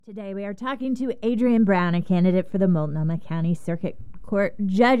Today we are talking to Adrienne Brown, a candidate for the Multnomah County Circuit Court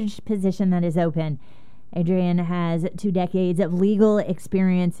judge position that is open. Adrienne has 2 decades of legal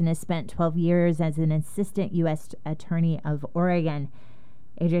experience and has spent 12 years as an assistant U.S. attorney of Oregon.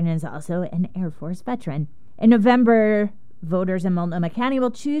 Adrienne is also an Air Force veteran. In November, voters in Multnomah County will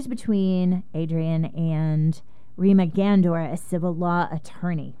choose between Adrienne and Rima Gandor, a civil law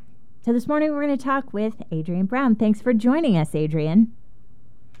attorney. So this morning we're going to talk with Adrienne Brown. Thanks for joining us, Adrienne.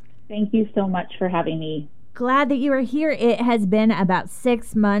 Thank you so much for having me. Glad that you are here. It has been about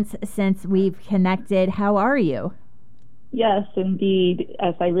 6 months since we've connected. How are you? Yes, indeed.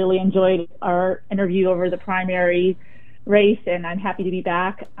 As I really enjoyed our interview over the primary race, and I'm happy to be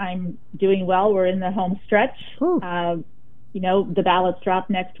back. I'm doing well. We're in the home stretch. The ballots drop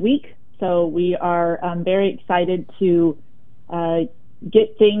next week, so we are very excited to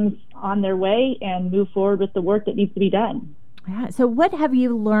get things on their way and move forward with the work that needs to be done. Yeah. So what have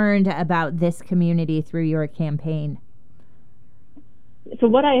you learned about this community through your campaign? So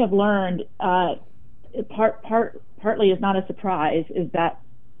what I have learned, partly is not a surprise, is that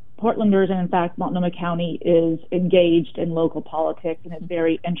Portlanders, and in fact Multnomah County, is engaged in local politics and is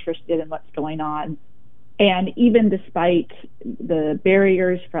very interested in what's going on. And even despite the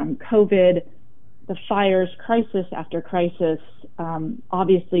barriers from COVID, the fires, crisis after crisis,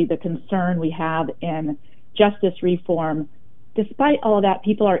 obviously the concern we have in justice reform, despite all of that,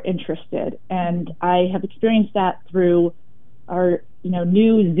 people are interested. And I have experienced that through our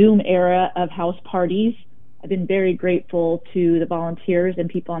new Zoom era of house parties. I've been very grateful to the volunteers and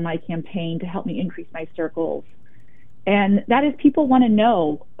people on my campaign to help me increase my circles. And that is, people want to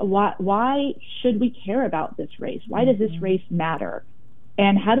know, why should we care about this race? Why does this race matter?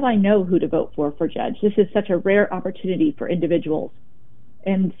 And how do I know who to vote for judge? This is such a rare opportunity for individuals.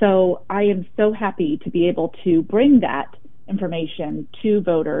 And so I am so happy to be able to bring that information to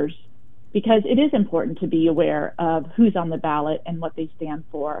voters, because it is important to be aware of who's on the ballot and what they stand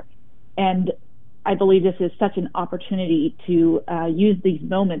for. And I believe this is such an opportunity to use these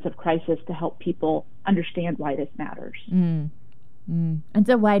moments of crisis to help people understand why this matters. And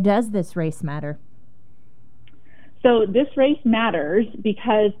so why does this race matter? So this race matters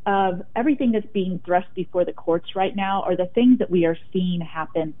because of everything that's being thrust before the courts right now are the things that we are seeing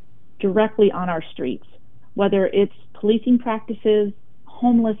happen directly on our streets, whether it's policing practices,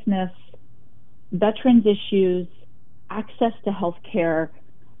 homelessness, veterans issues, access to health care.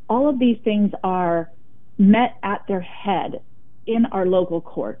 All of these things are met at their head in our local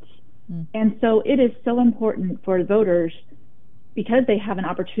courts. And so it is so important for voters, because they have an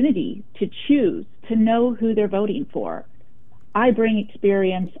opportunity to choose, to know who they're voting for. I bring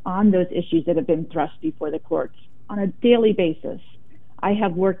experience on those issues that have been thrust before the courts on a daily basis. I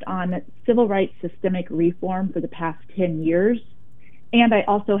have worked on civil rights systemic reform for the past 10 years, and I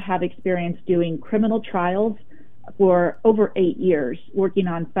also have experience doing criminal trials for over 8 years, working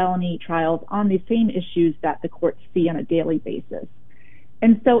on felony trials on the same issues that the courts see on a daily basis.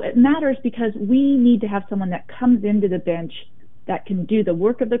 And so it matters because we need to have someone that comes into the bench that can do the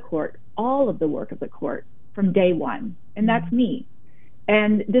work of the court, all of the work of the court, from day one, and that's me.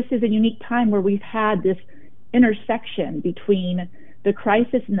 And this is a unique time where we've had this intersection between the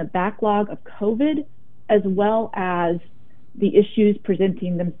crisis and the backlog of COVID, as well as the issues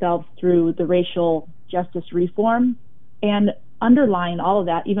presenting themselves through the racial justice reform. And underlying all of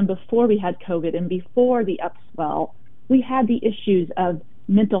that, even before we had COVID and before the upswell, we had the issues of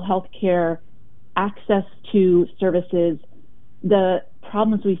mental health care, access to services, the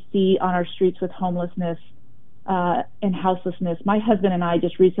problems we see on our streets with homelessness and houselessness. My husband and I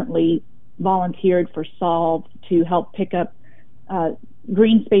just recently volunteered for Solve to help pick up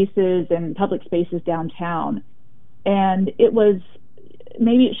green spaces and public spaces downtown. And it was,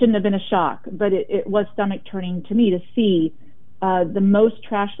 maybe it shouldn't have been a shock, but it was stomach turning to me to see the most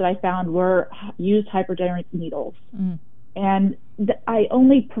trash that I found were used hypodermic needles. And I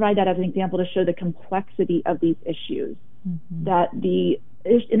only provide that as an example to show the complexity of these issues, that the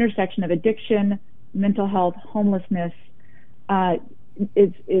intersection of addiction, mental health, homelessness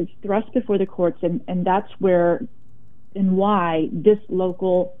is thrust before the courts, and that's where and why this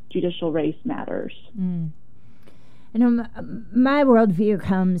local judicial race matters. My worldview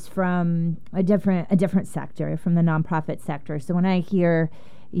comes from a different sector, from the nonprofit sector. So when I hear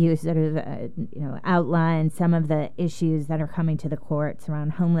you sort of outline some of the issues that are coming to the courts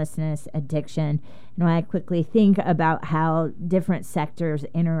around homelessness, addiction, I quickly think about how different sectors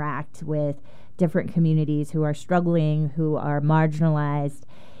interact with different communities who are struggling, who are marginalized.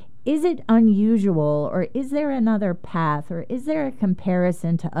 Is it unusual, or is there another path, or is there a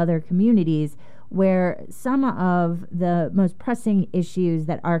comparison to other communities where some of the most pressing issues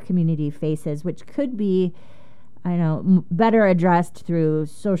that our community faces, which could be, better addressed through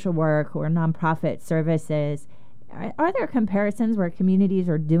social work or nonprofit services, are there comparisons where communities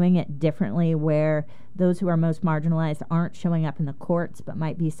are doing it differently, where those who are most marginalized aren't showing up in the courts but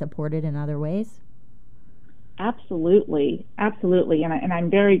might be supported in other ways? Absolutely. And I'm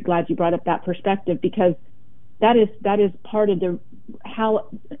very glad you brought up that perspective, because that is part of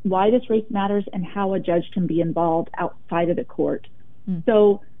why this race matters and how a judge can be involved outside of the court.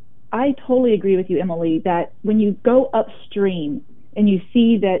 So I totally agree with you, Emily, that when you go upstream and you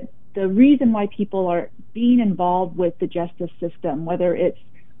see that the reason why people are being involved with the justice system, whether it's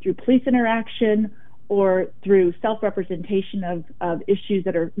through police interaction or through self-representation of issues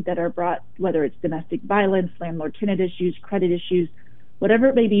that are brought, whether it's domestic violence, landlord-tenant issues, credit issues, whatever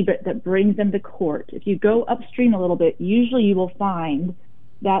it may be, but that brings them to court. If you go upstream a little bit, usually you will find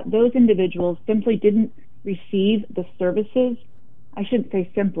that those individuals simply didn't receive the services. I shouldn't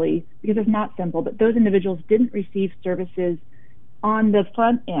say simply, because it's not simple, but those individuals didn't receive services on the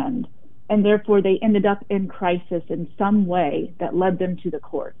front end, and therefore they ended up in crisis in some way that led them to the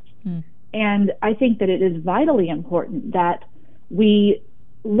courts. And I think that it is vitally important that we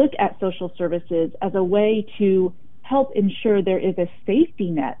look at social services as a way to help ensure there is a safety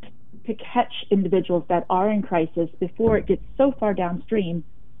net to catch individuals that are in crisis before it gets so far downstream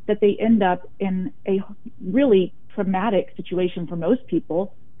that they end up in a really traumatic situation for most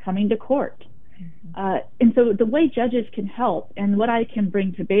people, coming to court. And so the way judges can help, and what I can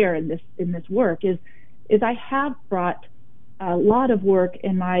bring to bear in this work is I have brought a lot of work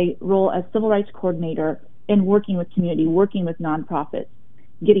in my role as civil rights coordinator in working with community, working with nonprofits,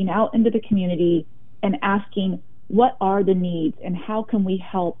 getting out into the community and asking what are the needs and how can we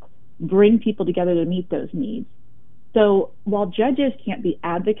help bring people together to meet those needs. So while judges can't be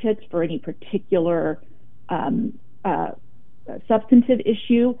advocates for any particular substantive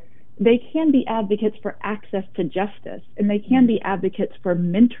issue, they can be advocates for access to justice, and they can be advocates for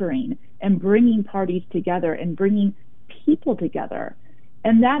mentoring and bringing parties together and bringing people together.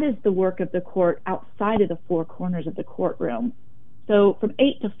 And that is the work of the court outside of the four corners of the courtroom. So from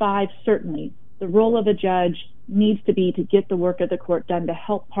 8 to 5, certainly, the role of a judge needs to be to get the work of the court done to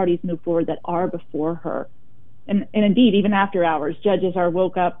help parties move forward that are before her. And indeed, even after hours, judges are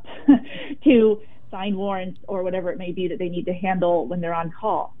woke up to sign warrants or whatever it may be that they need to handle when they're on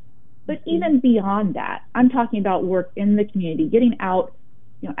call. But even beyond that, I'm talking about work in the community, getting out,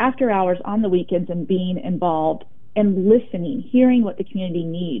 after hours on the weekends and being involved and listening, hearing what the community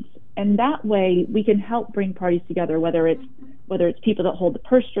needs. And that way we can help bring parties together, whether it's people that hold the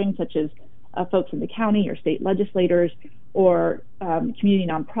purse strings, such as folks in the county or state legislators, or community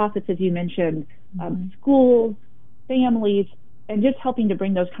nonprofits, as you mentioned, schools, families, and just helping to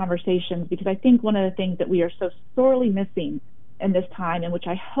bring those conversations. Because I think one of the things that we are so sorely missing in this time, and which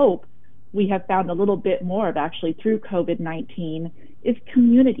I hope we have found a little bit more of actually through COVID-19, is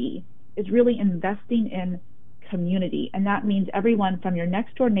community, is really investing in community. And that means everyone from your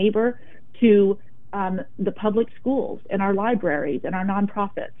next door neighbor to the public schools and our libraries and our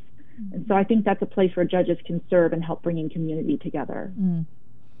nonprofits. And so I think that's a place where judges can serve and help bringing community together.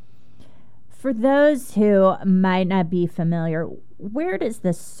 For those who might not be familiar, where does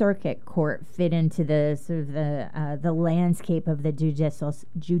the circuit court fit into the sort of the landscape of the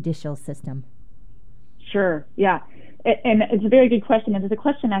judicial system? Sure. Yeah. And it's a very good question. And it's a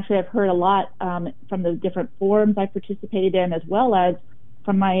question actually I've heard a lot from the different forums I've participated in, as well as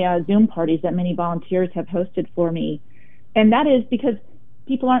from my Zoom parties that many volunteers have hosted for me. And that is because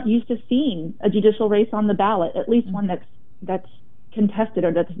people aren't used to seeing a judicial race on the ballot, at least one that's contested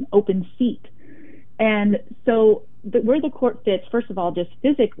or that's an open seat. And so where the court fits, first of all, just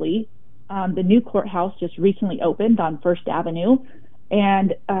physically, the new courthouse just recently opened on First Avenue.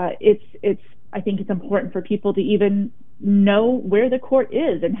 And I think it's important for people to even know where the court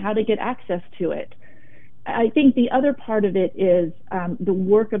is and how to get access to it. I think the other part of it is the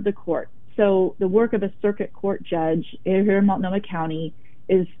work of the court. So the work of a circuit court judge here in Multnomah County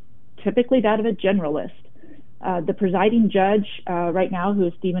is typically that of a generalist. The presiding judge right now, who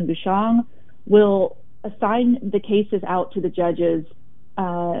is Stephen Bouchong, will assign the cases out to the judges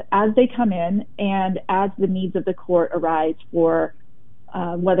as they come in and as the needs of the court arise for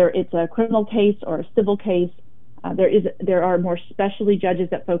whether it's a criminal case or a civil case. There are more specialty judges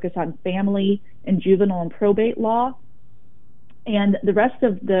that focus on family and juvenile and probate law. And the rest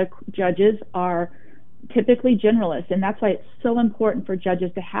of the judges are typically generalists. And that's why it's so important for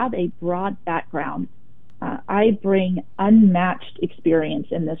judges to have a broad background. I bring unmatched experience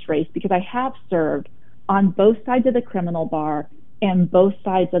in this race because I have served on both sides of the criminal bar and both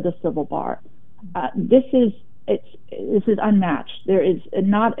sides of the civil bar. This is unmatched. There is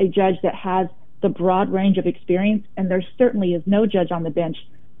not a judge that has the broad range of experience, and there certainly is no judge on the bench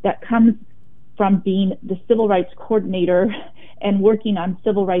that comes from being the civil rights coordinator and working on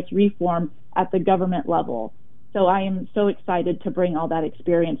civil rights reform at the government level. So I am so excited to bring all that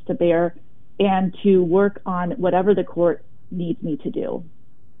experience to bear and to work on whatever the court needs me to do.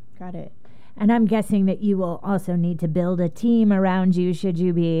 Got it. And I'm guessing that you will also need to build a team around you should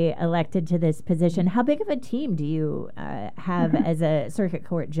you be elected to this position. How big of a team do you have as a circuit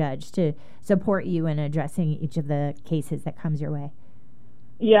court judge to support you in addressing each of the cases that comes your way?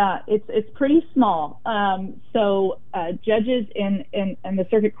 Yeah, it's pretty small. So judges in the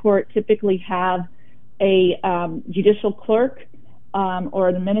circuit court typically have a judicial clerk or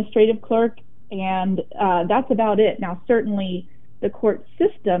an administrative clerk, and that's about it. Now, certainly the court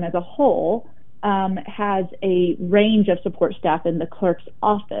system as a whole has a range of support staff in the clerk's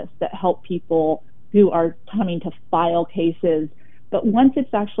office that help people who are coming to file cases. But once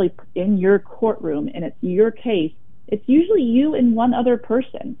it's actually in your courtroom and it's your case, it's usually you and one other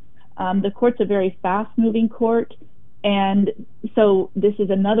person. The court's a very fast-moving court, and so this is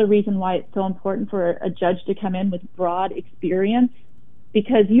another reason why it's so important for a judge to come in with broad experience,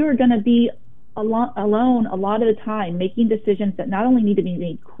 because you are going to be alone a lot of the time making decisions that not only need to be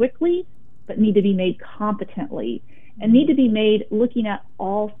made quickly, but need to be made competently and need to be made looking at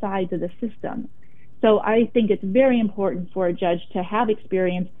all sides of the system. So I think it's very important for a judge to have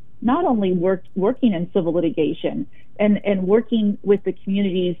experience not only working in civil litigation and working with the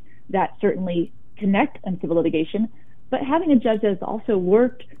communities that certainly connect in civil litigation, but having a judge that has also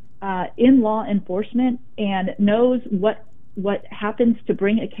worked in law enforcement and knows what happens to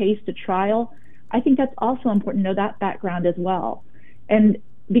bring a case to trial. I think that's also important to know that background as well. And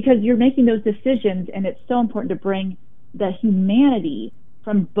because you're making those decisions, and it's so important to bring the humanity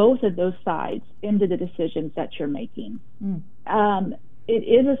from both of those sides into the decisions that you're making. It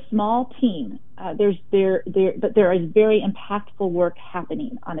is a small team. But there is very impactful work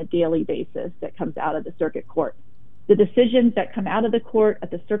happening on a daily basis that comes out of the circuit court. The decisions that come out of the court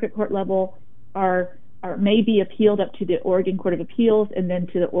at the circuit court level may be appealed up to the Oregon Court of Appeals and then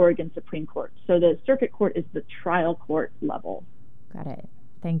to the Oregon Supreme Court. So the circuit court is the trial court level. Got it.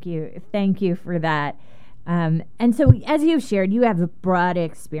 Thank you. Thank you for that. And so as you've shared, you have a broad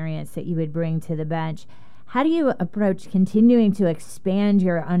experience that you would bring to the bench. How do you approach continuing to expand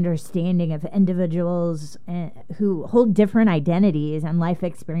your understanding of individuals who hold different identities and life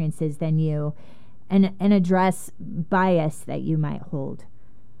experiences than you and address bias that you might hold?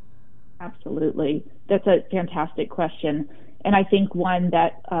 Absolutely. That's a fantastic question. And I think one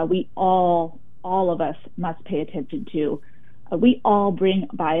that we all of us must pay attention to. We all bring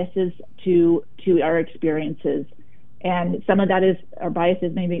biases to our experiences. And some of that is our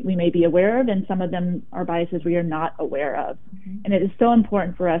biases we may be aware of, and some of them are biases we are not aware of. Mm-hmm. And it is so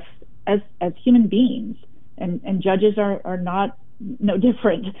important for us as human beings, and judges are not no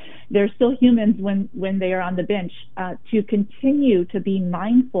different. They're still humans when they are on the bench, to continue to be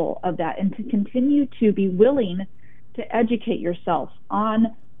mindful of that and to continue to be willing to educate yourself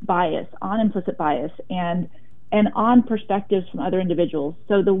on bias, on implicit bias, and on perspectives from other individuals.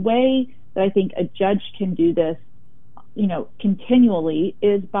 So the way that I think a judge can do this, continually,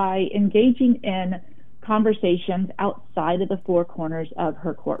 is by engaging in conversations outside of the four corners of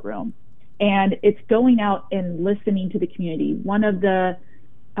her courtroom. And it's going out and listening to the community. One of the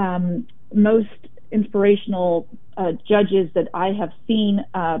most inspirational judges that I have seen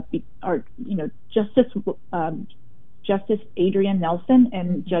are, Justice Adrienne Nelson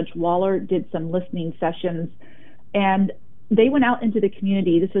and Judge Waller did some listening sessions, and they went out into the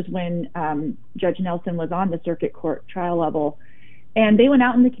community. This is when Judge Nelson was on the circuit court trial level, and they went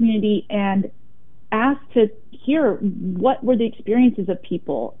out in the community and asked to hear what were the experiences of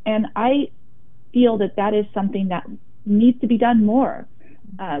people. And I feel that is something that needs to be done more.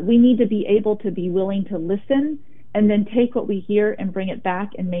 We need to be able to be willing to listen and then take what we hear and bring it back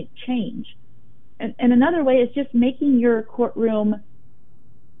and make change. And another way is just making your courtroom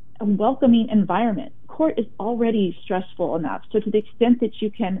a welcoming environment. Court is already stressful enough. So to the extent that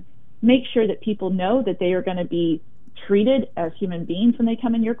you can make sure that people know that they are going to be treated as human beings when they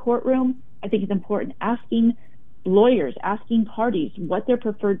come in your courtroom, I think it's important. Asking lawyers, asking parties what their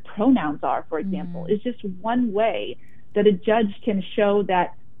preferred pronouns are, for example, is just one way that a judge can show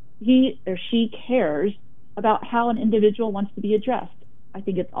that he or she cares about how an individual wants to be addressed. I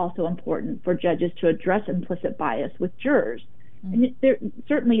think it's also important for judges to address implicit bias with jurors. And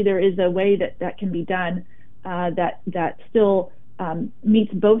certainly there is a way that can be done that still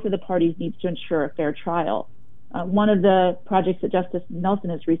meets both of the parties' needs to ensure a fair trial. One of the projects that Justice Nelson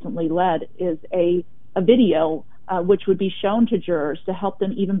has recently led is a video which would be shown to jurors to help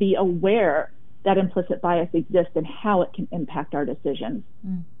them even be aware that implicit bias exists and how it can impact our decisions.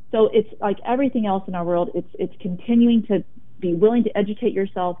 So it's like everything else in our world, it's continuing to be willing to educate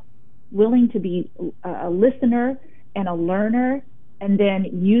yourself, willing to be a listener and a learner, and then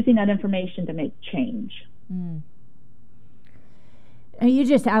using that information to make change. You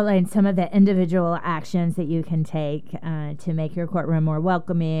just outlined some of the individual actions that you can take to make your courtroom more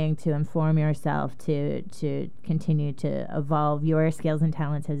welcoming, to inform yourself, to continue to evolve your skills and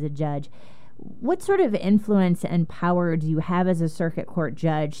talents as a judge. What sort of influence and power do you have as a circuit court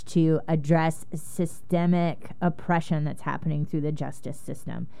judge to address systemic oppression that's happening through the justice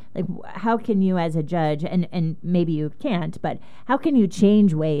system? Like, how can you as a judge, and maybe you can't, but how can you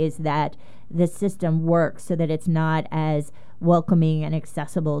change ways that the system works so that it's not as welcoming and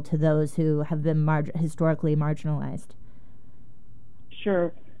accessible to those who have been historically marginalized?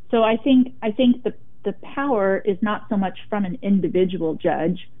 Sure. So I think the power is not so much from an individual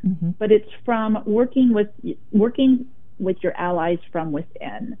judge, but it's from working with your allies from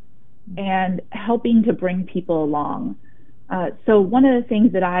within and helping to bring people along. So one of the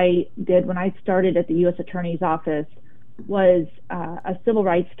things that I did when I started at the U.S. Attorney's Office was a civil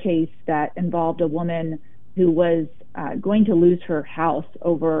rights case that involved a woman who was going to lose her house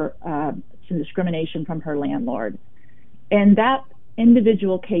over some discrimination from her landlord. And that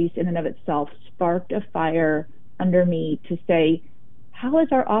individual case in and of itself sparked a fire under me to say, how is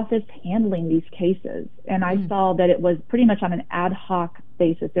our office handling these cases? And I saw that it was pretty much on an ad hoc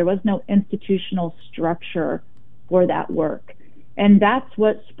basis. There was no institutional structure for that work. And that's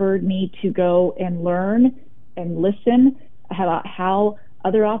what spurred me to go and learn and listen about how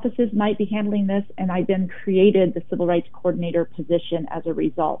other offices might be handling this. And I then created the civil rights coordinator position as a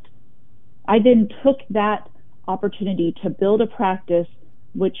result. I then took that opportunity to build a practice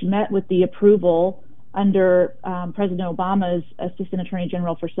which met with the approval under President Obama's Assistant Attorney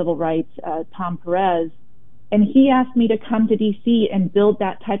General for Civil Rights, Tom Perez. And he asked me to come to D.C. and build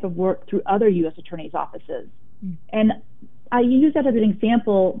that type of work through other U.S. attorneys' offices. And I use that as an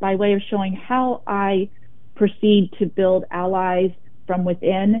example by way of showing how I proceed to build allies from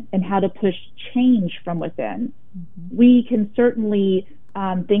within and how to push change from within. We can certainly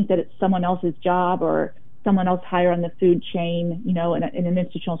think that it's someone else's job or someone else higher on the food chain, in an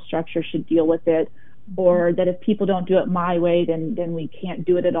institutional structure should deal with it, or that if people don't do it my way, then we can't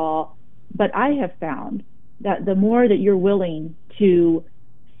do it at all. But I have found that the more that you're willing to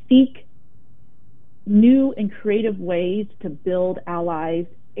seek new and creative ways to build allies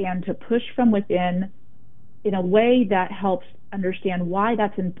and to push from within in a way that helps understand why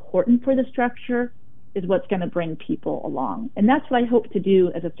that's important for the structure is what's going to bring people along. And that's what I hope to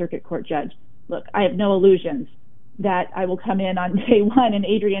do as a circuit court judge. Look, I have no illusions that I will come in on day one and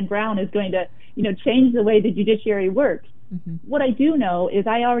Adrienne Brown is going to, change the way the judiciary works. What I do know is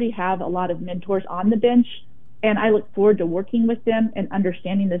I already have a lot of mentors on the bench, and I look forward to working with them and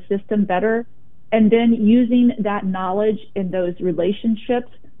understanding the system better, and then using that knowledge in those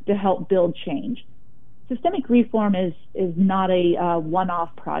relationships to help build change. Systemic reform is not a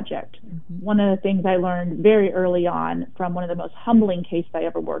one-off project. One of the things I learned very early on from one of the most humbling cases I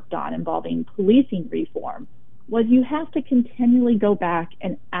ever worked on involving policing reform was you have to continually go back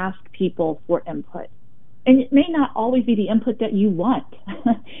and ask people for input. And it may not always be the input that you want.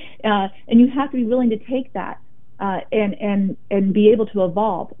 And you have to be willing to take that and be able to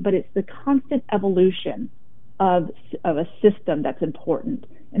evolve. But it's the constant evolution of a system that's important.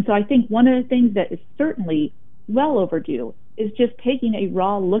 And so I think one of the things that is certainly well overdue is just taking a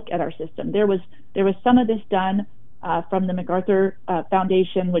raw look at our system. There was some of this done from the MacArthur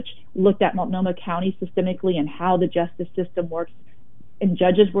Foundation, which looked at Multnomah County systemically and how the justice system works. And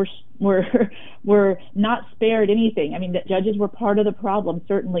judges were not spared anything. I mean, that judges were part of the problem,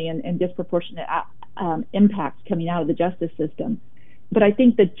 certainly, and disproportionate impacts coming out of the justice system. But I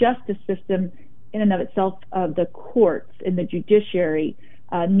think the justice system in and of itself, of the courts and the judiciary,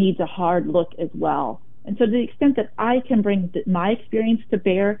 needs a hard look as well. And so to the extent that I can bring my experience to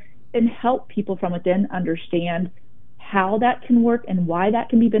bear and help people from within understand how that can work and why that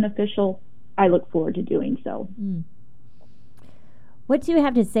can be beneficial, I look forward to doing so. What do you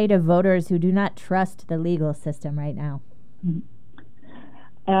have to say to voters who do not trust the legal system right now?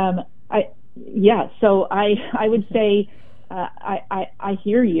 So I would say I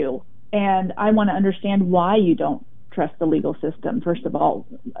hear you, and I want to understand why you don't trust the legal system. First of all,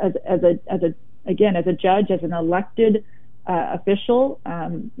 as a judge, as an elected official,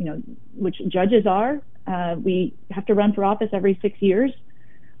 which judges are, we have to run for office every 6 years.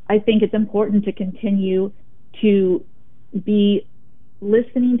 I think it's important to continue to be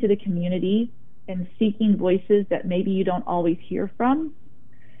listening to the community and seeking voices that maybe you don't always hear from.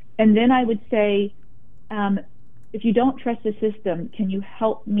 And then I would say, if you don't trust the system, can you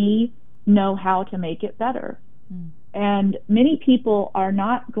help me know how to make it better? And many people are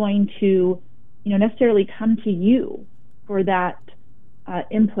not going to, necessarily come to you for that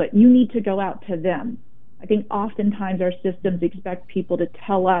input. You need to go out to them. I think oftentimes our systems expect people to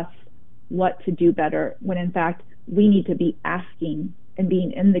tell us what to do better, when in fact we need to be asking and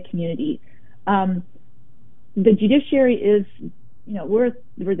being in the community. The judiciary is, we're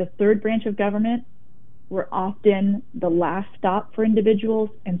the third branch of government. We're often the last stop for individuals,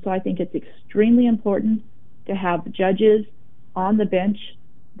 and so I think it's extremely important to have judges on the bench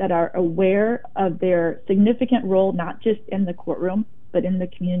that are aware of their significant role, not just in the courtroom, but in the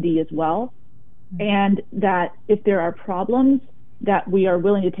community as well. And that if there are problems, that we are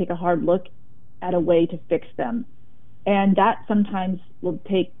willing to take a hard look at a way to fix them. And that sometimes will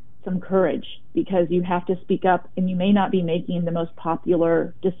take some courage, because you have to speak up, and you may not be making the most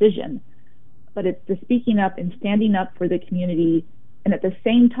popular decision, but it's the speaking up and standing up for the community, and at the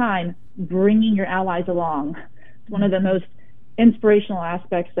same time bringing your allies along. It's one of the most inspirational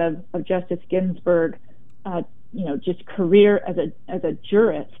aspects of Justice Ginsburg, just career as a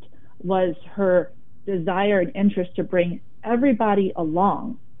jurist, was her desire and interest to bring everybody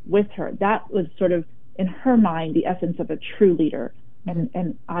along with her. That was sort of, in her mind, the essence of a true leader,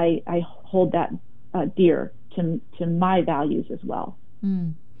 and I hold that dear to my values as well.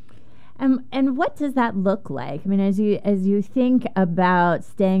 And what does that look like? I mean, as you think about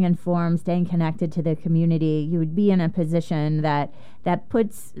staying informed, staying connected to the community, you would be in a position that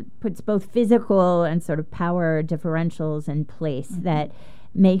puts both physical and sort of power differentials in place that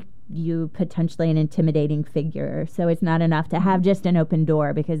make you potentially an intimidating figure. So it's not enough to have just an open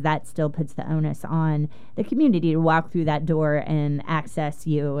door, because that still puts the onus on the community to walk through that door and access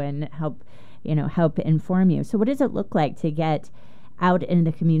you and help inform you. So what does it look like to get out in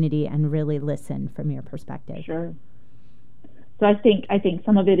the community and really listen from your perspective? Sure. So I think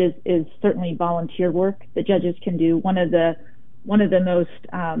some of it is certainly volunteer work that judges can do. One of the most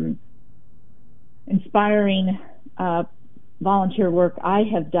inspiring volunteer work I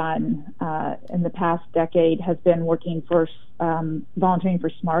have done in the past decade has been volunteering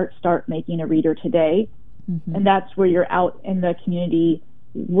for Start Making a Reader Today. And that's where you're out in the community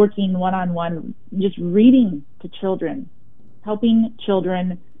working one-on-one, just reading to children, helping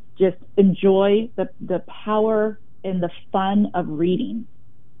children just enjoy the power and the fun of reading.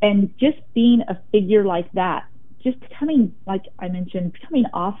 And just being a figure like that, just coming, like I mentioned, coming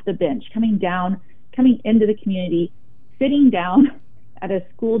off the bench, coming into the community, sitting down at a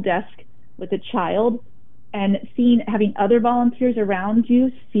school desk with a child and having other volunteers around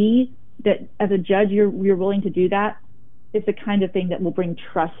you see that as a judge you're willing to do that, is the kind of thing that will bring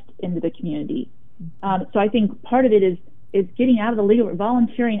trust into the community. So I think part of it is getting out of the legal,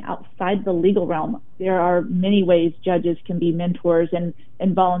 volunteering outside the legal realm. There are many ways judges can be mentors and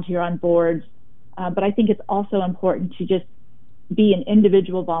volunteer on boards, but I think it's also important to just be an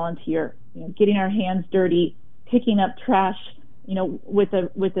individual volunteer, getting our hands dirty, picking up trash, with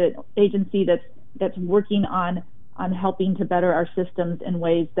an agency that's working on helping to better our systems in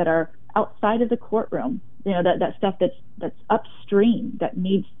ways that are outside of the courtroom. That stuff that's upstream that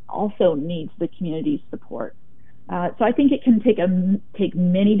needs the community's support. So I think it can take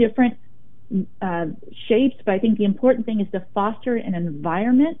many different shapes, but I think the important thing is to foster an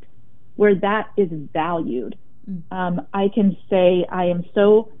environment where that is valued. I can say I am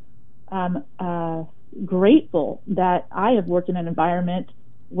so grateful that I have worked in an environment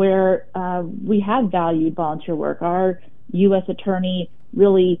where we have valued volunteer work. Our U.S. attorney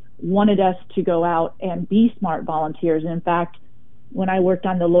really wanted us to go out and be smart volunteers. And in fact, when I worked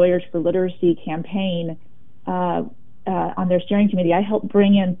on the Lawyers for Literacy campaign on their steering committee, I helped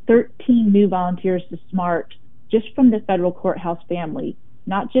bring in 13 new volunteers to SMART just from the federal courthouse family,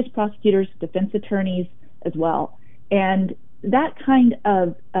 not just prosecutors, defense attorneys as well. And that kind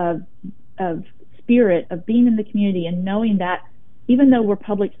of spirit of being in the community and knowing that even though we're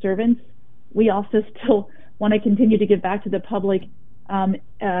public servants, we also still want to continue to give back to the public,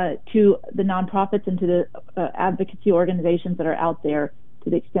 to the nonprofits and to the advocacy organizations that are out there to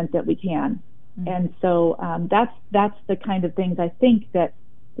the extent that we can. And so that's the kind of things I think that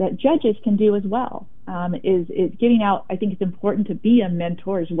judges can do as well, is getting out. I think it's important to be a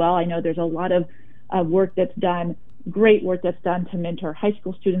mentor as well. I know there's a lot of work that's done, great work that's done to mentor high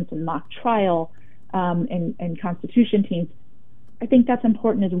school students in mock trial and constitution teams. I think that's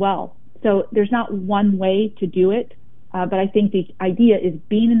important as well. So there's not one way to do it, but I think the idea is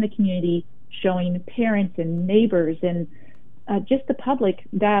being in the community, showing parents and neighbors and just the public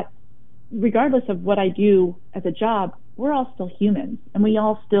that regardless of what I do as a job, we're all still humans, and we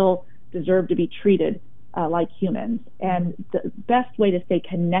all still deserve to be treated like humans. And the best way to stay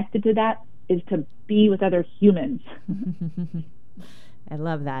connected to that is to be with other humans. I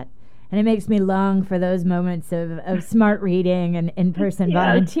love that. And it makes me long for those moments of smart reading and in-person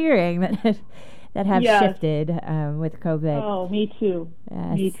volunteering that have shifted with COVID. Oh, me too.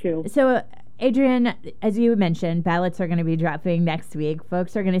 Yes. Me too. So, Adrienne, as you mentioned, ballots are going to be dropping next week.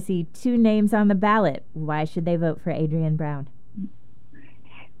 Folks are going to see 2 names on the ballot. Why should they vote for Adrienne Brown?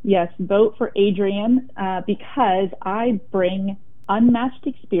 Yes, vote for Adrienne because I bring unmatched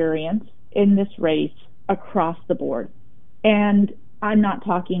experience in this race across the board. And I'm not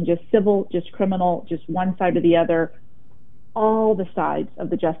talking just civil, just criminal, just one side or the other. All the sides of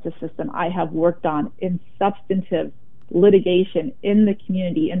the justice system I have worked on in substantive litigation in the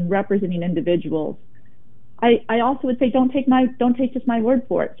community and representing individuals. I also would say don't take just my word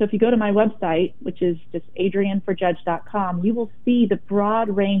for it. So if you go to my website, which is just adrienneforjudge.com, you will see the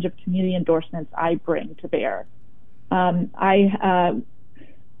broad range of community endorsements I bring to bear. I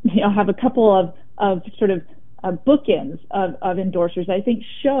have a couple of sort of bookends of endorsers I think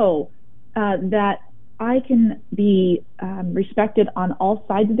show that I can be respected on all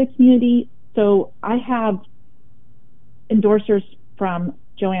sides of the community. So I have endorsers from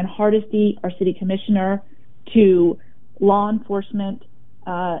Joanne Hardesty, our city commissioner, to law enforcement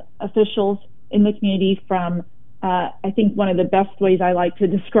officials in the community from, I think one of the best ways I like to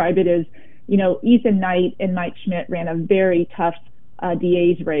describe it is, Ethan Knight and Mike Schmidt ran a very tough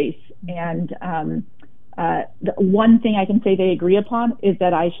DA's race. And the one thing I can say they agree upon is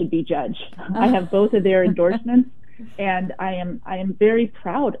that I should be judge. I have both of their endorsements. And I am very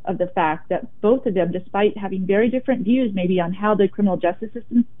proud of the fact that both of them, despite having very different views maybe on how the criminal justice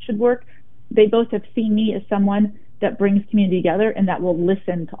system should work, they both have seen me as someone that brings community together and that will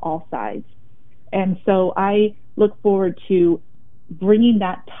listen to all sides. And so I look forward to bringing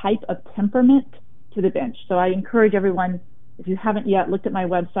that type of temperament to the bench. So I encourage everyone, if you haven't yet looked at my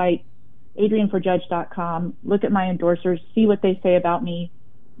website, adrienneforjudge.com, look at my endorsers, see what they say about me.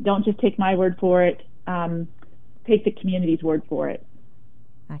 Don't just take my word for it. Take the community's word for it.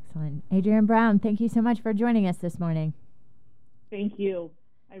 Excellent. Adrienne Brown, thank you so much for joining us this morning. Thank you.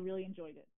 I really enjoyed it.